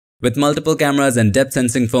With multiple cameras and depth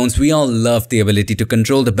sensing phones, we all love the ability to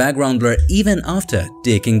control the background blur even after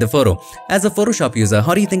taking the photo. As a Photoshop user,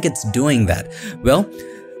 how do you think it's doing that? Well,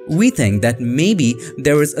 we think that maybe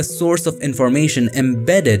there is a source of information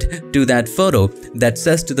embedded to that photo that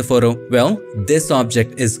says to the photo, well, this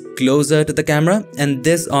object is closer to the camera and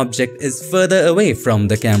this object is further away from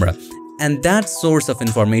the camera. And that source of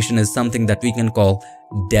information is something that we can call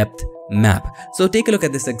depth map. So take a look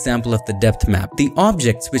at this example of the depth map. The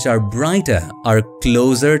objects which are brighter are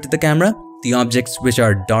closer to the camera. The objects which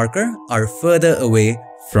are darker are further away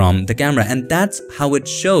from the camera, and that's how it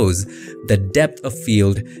shows the depth of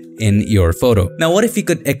field in your photo. Now, what if you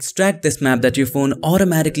could extract this map that your phone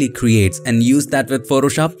automatically creates and use that with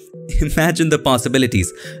Photoshop? Imagine the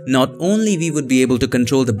possibilities. Not only we would be able to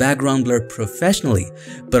control the background blur professionally,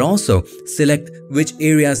 but also select which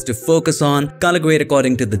areas to focus on, color grade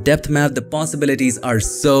according to the depth map. The possibilities are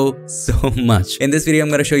so much. In this video, I'm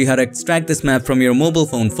going to show you how to extract this map from your mobile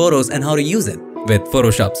phone photos and how to use it with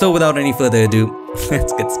Photoshop. So without any further ado,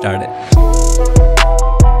 let's get started.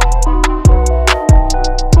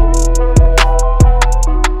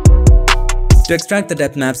 To extract the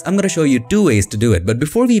depth maps, I'm going to show you two ways to do it. But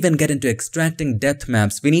before we even get into extracting depth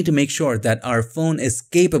maps, we need to make sure that our phone is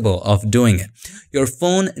capable of doing it. Your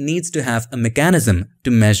phone needs to have a mechanism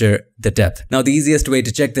to measure the depth. Now, the easiest way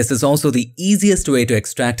to check this is also the easiest way to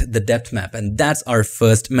extract the depth map, and that's our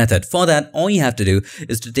first method. For that, all you have to do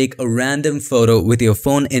is to take a random photo with your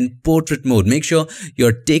phone in portrait mode. Make sure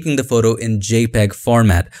you're taking the photo in JPEG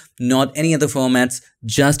format, not any other formats.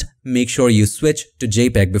 Just make sure you switch to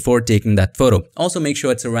JPEG before taking that photo. Also make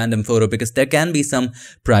sure it's a random photo because there can be some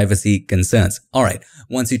privacy concerns. Alright,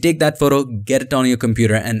 once you take that photo, get it on your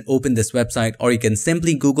computer and open this website, or you can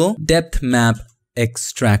simply Google depth map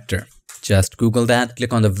extractor. Just Google that,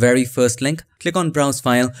 click on the very first link, click on browse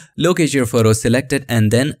file, locate your photo, select it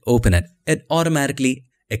and then open it. It automatically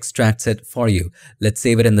extracts it for you. Let's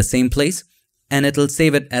save it in the same place, and it'll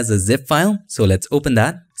save it as a zip file. So let's open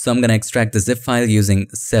that. So I'm going to extract the zip file using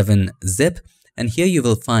 7-zip, and here you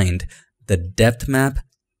will find the depth map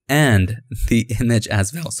and the image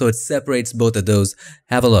as well. So it separates both of those.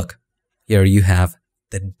 Have a look. Here you have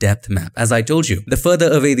the depth map. As I told you, the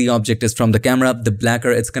further away the object is from the camera, the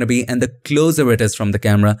blacker it's going to be, and the closer it is from the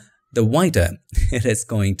camera, the whiter it is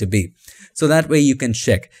going to be. So that way you can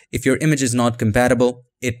check if your image is not compatible,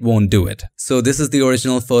 it won't do it. So this is the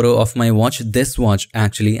original photo of my watch, this watch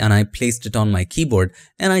actually, and I placed it on my keyboard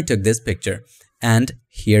and I took this picture. And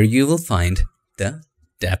here you will find the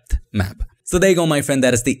depth map. So there you go, my friend.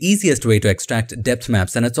 That is the easiest way to extract depth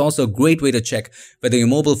maps, and it's also a great way to check whether your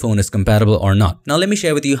mobile phone is compatible or not. Now let me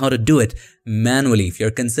share with you how to do it manually if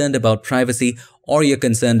you're concerned about privacy or you're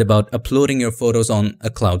concerned about uploading your photos on a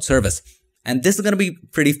cloud service. And this is going to be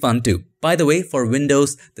pretty fun too. By the way, for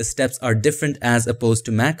Windows, the steps are different as opposed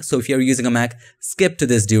to Mac. So if you're using a Mac, skip to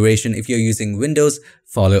this duration. If you're using Windows,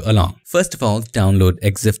 follow along. First of all, download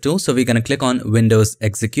EXIF tool. So we're going to click on Windows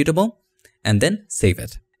Executable and then save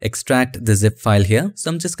it. Extract the zip file here. So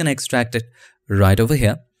I'm just going to extract it right over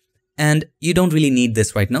here. And you don't really need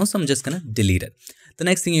this right now, so I'm just going to delete it. The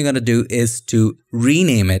next thing you're going to do is to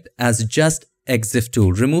rename it as just EXIF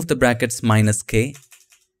tool. Remove the brackets -K.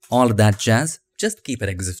 All of that jazz, just keep it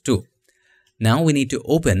EXIF tool. Now we need to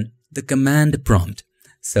open the command prompt.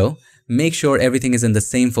 So make sure everything is in the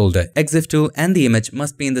same folder. EXIF tool and the image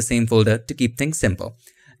must be in the same folder to keep things simple.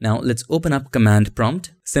 Now let's open up command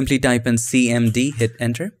prompt. Simply type in CMD, hit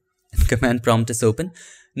enter, and command prompt is open.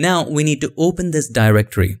 Now we need to open this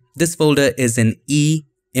directory. This folder is in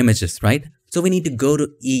e-images, right? So we need to go to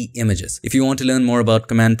e-images. If you want to learn more about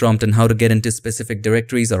command prompt and how to get into specific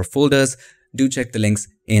directories or folders, do check the links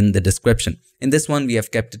in the description. In this one, we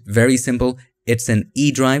have kept it very simple. It's an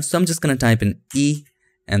E drive. So I'm just going to type in E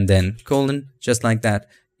and then colon, just like that.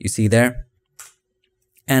 You see there?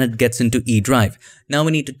 And it gets into E drive. Now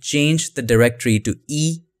we need to change the directory to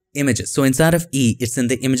E images. So inside of E, it's in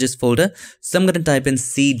the images folder. So I'm going to type in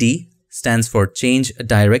CD, stands for change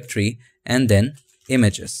directory, and then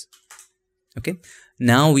images. Okay.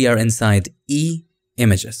 Now we are inside E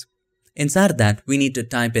images. Inside that, we need to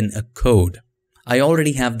type in a code. I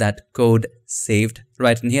already have that code saved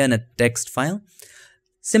right in here in a text file.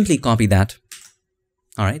 Simply copy that.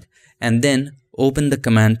 All right. And then open the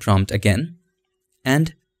command prompt again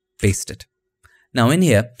and paste it. Now in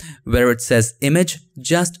here, where it says image,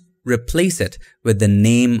 just replace it with the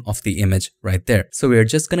name of the image right there. So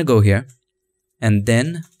we're just going to go here and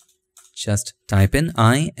then just type in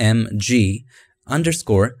img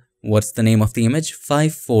underscore, what's the name of the image?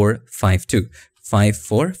 5452.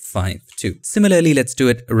 5452. Similarly, let's do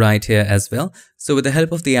it right here as well. So with the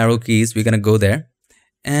help of the arrow keys, we're going to go there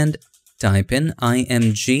and type in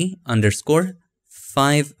img underscore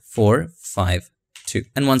 5452.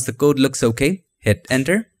 And once the code looks okay, hit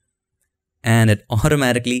enter and it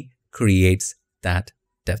automatically creates that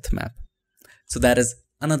depth map. So that is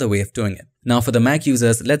another way of doing it. Now for the Mac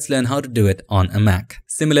users, let's learn how to do it on a Mac.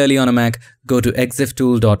 Similarly on a Mac, go to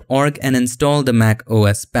exiftool.org and install the Mac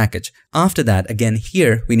OS package. After that, again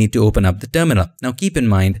here, we need to open up the terminal. Now keep in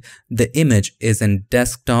mind, the image is in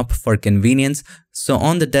desktop for convenience. So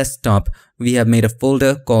on the desktop, we have made a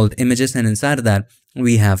folder called images, and inside of that,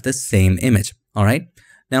 we have the same image. All right.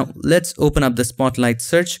 Now let's open up the Spotlight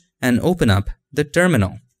search and open up the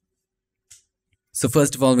terminal. So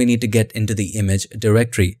first of all, we need to get into the image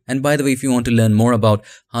directory. And by the way, if you want to learn more about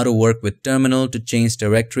how to work with terminal to change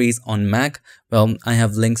directories on Mac, well, I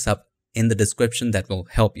have links up in the description that will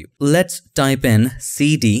help you. Let's type in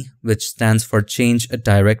cd, which stands for change a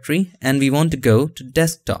directory, and we want to go to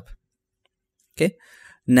desktop. Okay,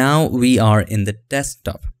 now we are in the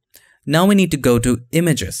desktop. Now we need to go to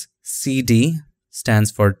images. cd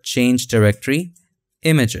stands for change directory,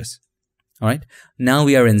 images. All right, now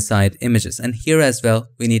we are inside images, and here as well,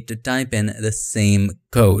 we need to type in the same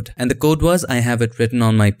code. And the code was, I have it written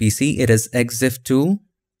on my PC, it is exiftool.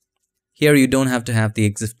 Here you don't have to have the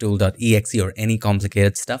exiftool.exe or any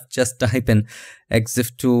complicated stuff. Just type in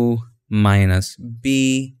exiftool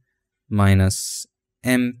 -b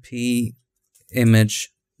 -mp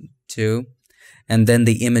image2, and then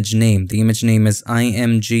the image name. The image name is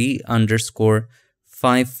img underscore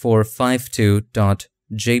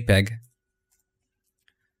 5452.jpg.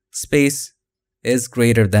 Space is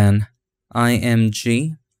greater than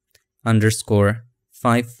img underscore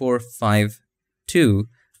 5452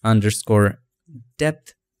 underscore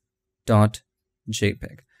depth dot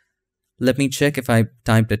jpeg. Let me check if I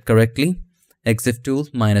typed it correctly. Exiftool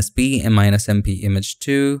 -b and -mp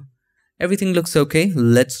image2. Everything looks okay.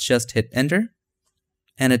 Let's just hit enter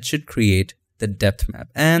and it should create the depth map.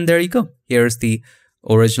 And there you go. Here's the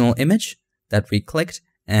original image that we clicked,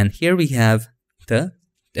 and here we have the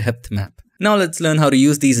depth map. Now let's learn how to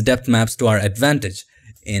use these depth maps to our advantage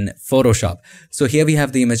in Photoshop. So here we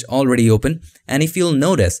have the image already open, and if you'll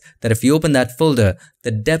notice that if you open that folder,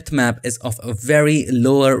 the depth map is of a very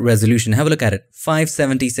lower resolution. Have a look at it,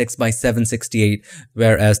 576 by 768,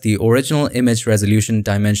 whereas the original image resolution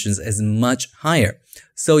dimensions is much higher.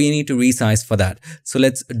 So you need to resize for that. So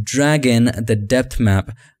let's drag in the depth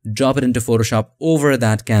map, drop it into Photoshop over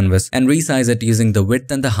that canvas, and resize it using the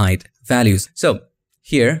width and the height values. So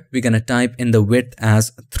here we're going to type in the width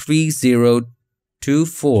as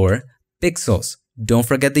 3024 pixels. Don't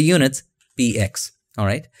forget the units, px. All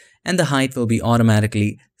right. And the height will be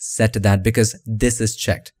automatically set to that because this is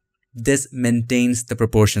checked. This maintains the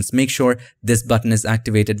proportions. Make sure this button is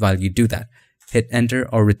activated while you do that. Hit enter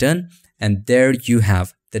or return, and there you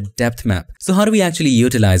have the depth map. So how do we actually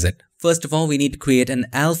utilize it? First of all, we need to create an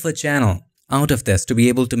alpha channel out of this to be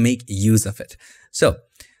able to make use of it. So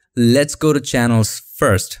let's go to channels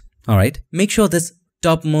first. All right. Make sure this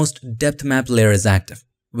topmost depth map layer is active.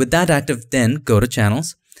 With that active, then go to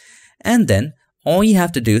channels, and then all you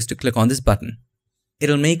have to do is to click on this button.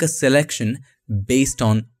 It'll make a selection based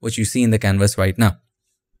on what you see in the canvas right now.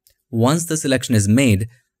 Once the selection is made,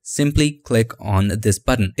 simply click on this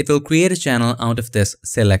button. It will create a channel out of this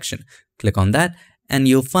selection. Click on that and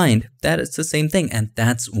you'll find that it's the same thing, and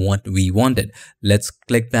that's what we wanted. Let's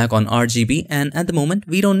click back on RGB, and at the moment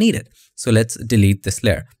we don't need it. So let's delete this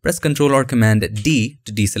layer. Press Ctrl or Command D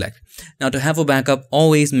to deselect. Now to have a backup,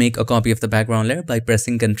 always make a copy of the background layer by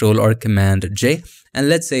pressing Ctrl or Command J. And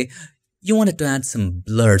let's say you wanted to add some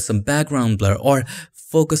blur, some background blur, or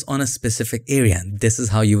focus on a specific area. This is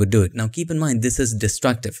how you would do it. Now keep in mind, this is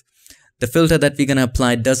destructive. The filter that we're going to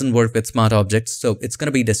apply doesn't work with smart objects, so it's going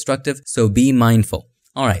to be destructive, so be mindful.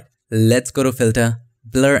 All right, let's go to Filter,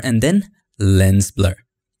 Blur, and then Lens Blur.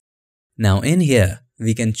 Now in here,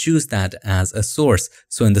 we can choose that as a source.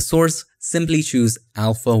 So in the source, simply choose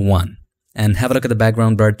Alpha 1 and have a look at the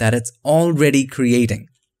background blur that it's already creating.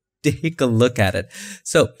 Take a look at it.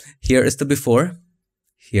 So here is the before.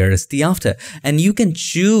 Here is the after, and you can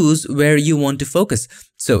choose where you want to focus.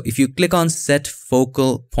 So if you click on set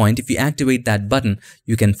focal point, if you activate that button,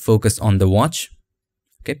 you can focus on the watch.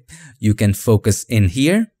 Okay. You can focus in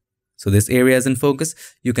here. So this area is in focus.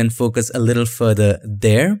 You can focus a little further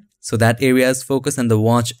there. So that area is focus, and the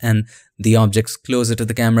watch and the objects closer to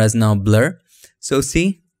the camera is now blur. So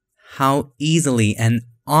see how easily and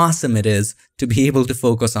awesome it is to be able to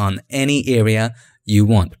focus on any area you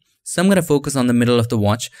want. So I'm going to focus on the middle of the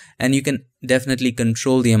watch, and you can definitely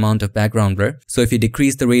control the amount of background blur. So if you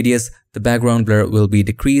decrease the radius, the background blur will be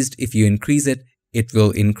decreased. If you increase it, it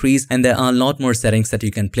will increase, and there are a lot more settings that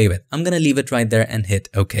you can play with. I'm gonna leave it right there and hit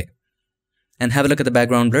OK. And have a look at the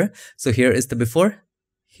background blur. So here is the before,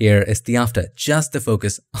 here is the after, just the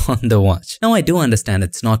focus on the watch. Now I do understand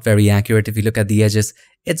it's not very accurate. If you look at the edges,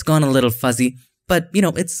 it's gone a little fuzzy, but you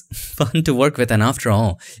know, it's fun to work with, and after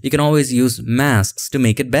all, you can always use masks to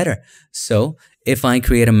make it better. So if I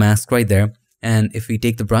create a mask right there, and if we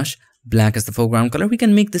take the brush, black as the foreground color, we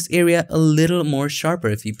can make this area a little more sharper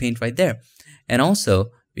if you paint right there. And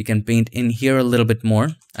also, we can paint in here a little bit more.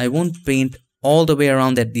 I won't paint all the way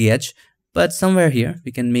around at the edge, but somewhere here,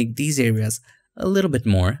 we can make these areas a little bit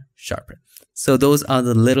more sharper. So those are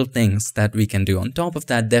the little things that we can do. On top of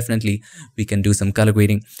that, definitely, we can do some color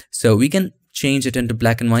grading. So we can change it into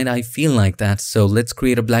black and white. I feel like that. So let's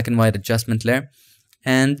create a black and white adjustment layer.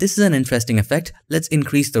 And this is an interesting effect. Let's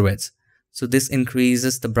increase the reds. So this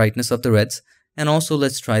increases the brightness of the reds. And also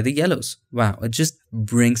let's try the yellows. Wow, it just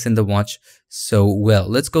brings in the watch so well.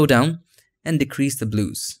 Let's go down and decrease the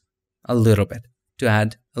blues a little bit to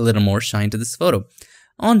add a little more shine to this photo.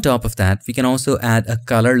 On top of that, we can also add a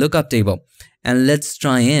color lookup table. And let's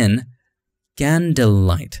try in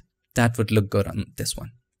candlelight. That would look good on this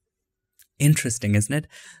one. Interesting, isn't it?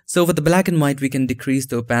 So for the black and white, we can decrease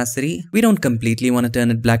the opacity. We don't completely want to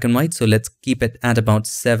turn it black and white, so let's keep it at about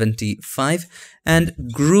 75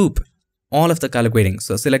 and group all of the color grading.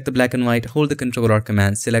 So select the black and white, hold the Control or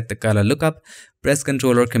Command, select the color lookup, press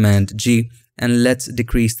Control or Command G, and let's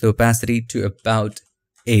decrease the opacity to about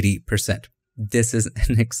 80%. This is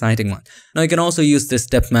an exciting one. Now you can also use this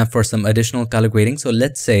depth map for some additional color grading. So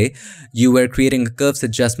let's say you were creating a curves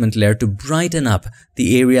adjustment layer to brighten up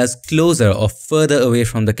the areas closer or further away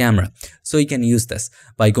from the camera. So you can use this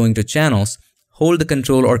by going to channels, hold the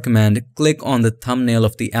Control or Command, click on the thumbnail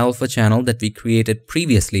of the alpha channel that we created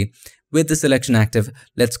previously. With the selection active,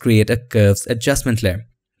 let's create a curves adjustment layer.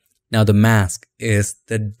 Now the mask is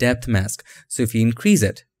the depth mask. So if you increase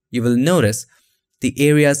it, you will notice the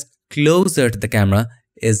areas closer to the camera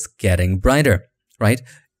is getting brighter, right?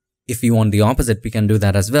 If you want the opposite, we can do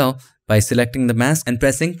that as well by selecting the mask and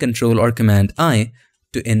pressing Control or Command I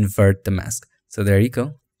to invert the mask. So there you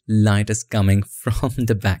go. Light is coming from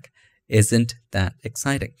the back. Isn't that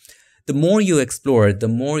exciting? The more you explore, the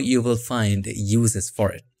more you will find uses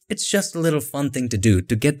for it. It's just a little fun thing to do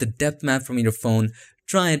to get the depth map from your phone.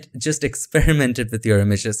 Try it, just experiment it with your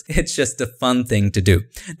images. It's just a fun thing to do.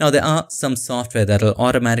 Now there are some software that will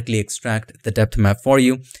automatically extract the depth map for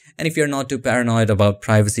you. And if you're not too paranoid about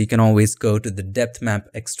privacy, you can always go to the depth map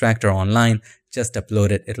extractor online. Just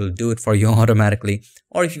upload it, it'll do it for you automatically.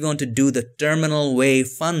 Or if you want to do the terminal way,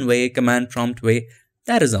 fun way, command prompt way,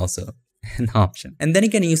 that is also an option. And then you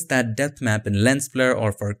can use that depth map in lens blur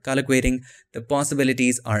or for color grading. The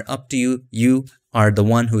possibilities are up to you. You are the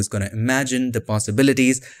one who's going to imagine the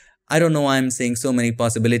possibilities. I don't know why I'm saying so many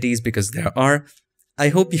possibilities, because there are. I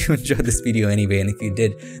hope you enjoyed this video anyway, and if you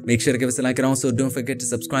did, make sure to give us a like, and also don't forget to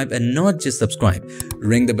subscribe, and not just subscribe,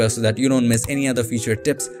 ring the bell so that you don't miss any other future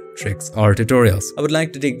tips, tricks or tutorials. I would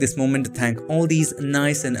like to take this moment to thank all these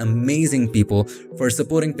nice and amazing people for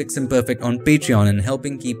supporting PiXimperfect on Patreon and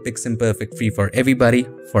helping keep PiXimperfect free for everybody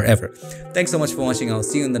forever. Thanks so much for watching. I'll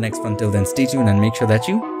see you in the next one. Till then, stay tuned and make sure that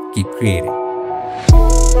you keep creating.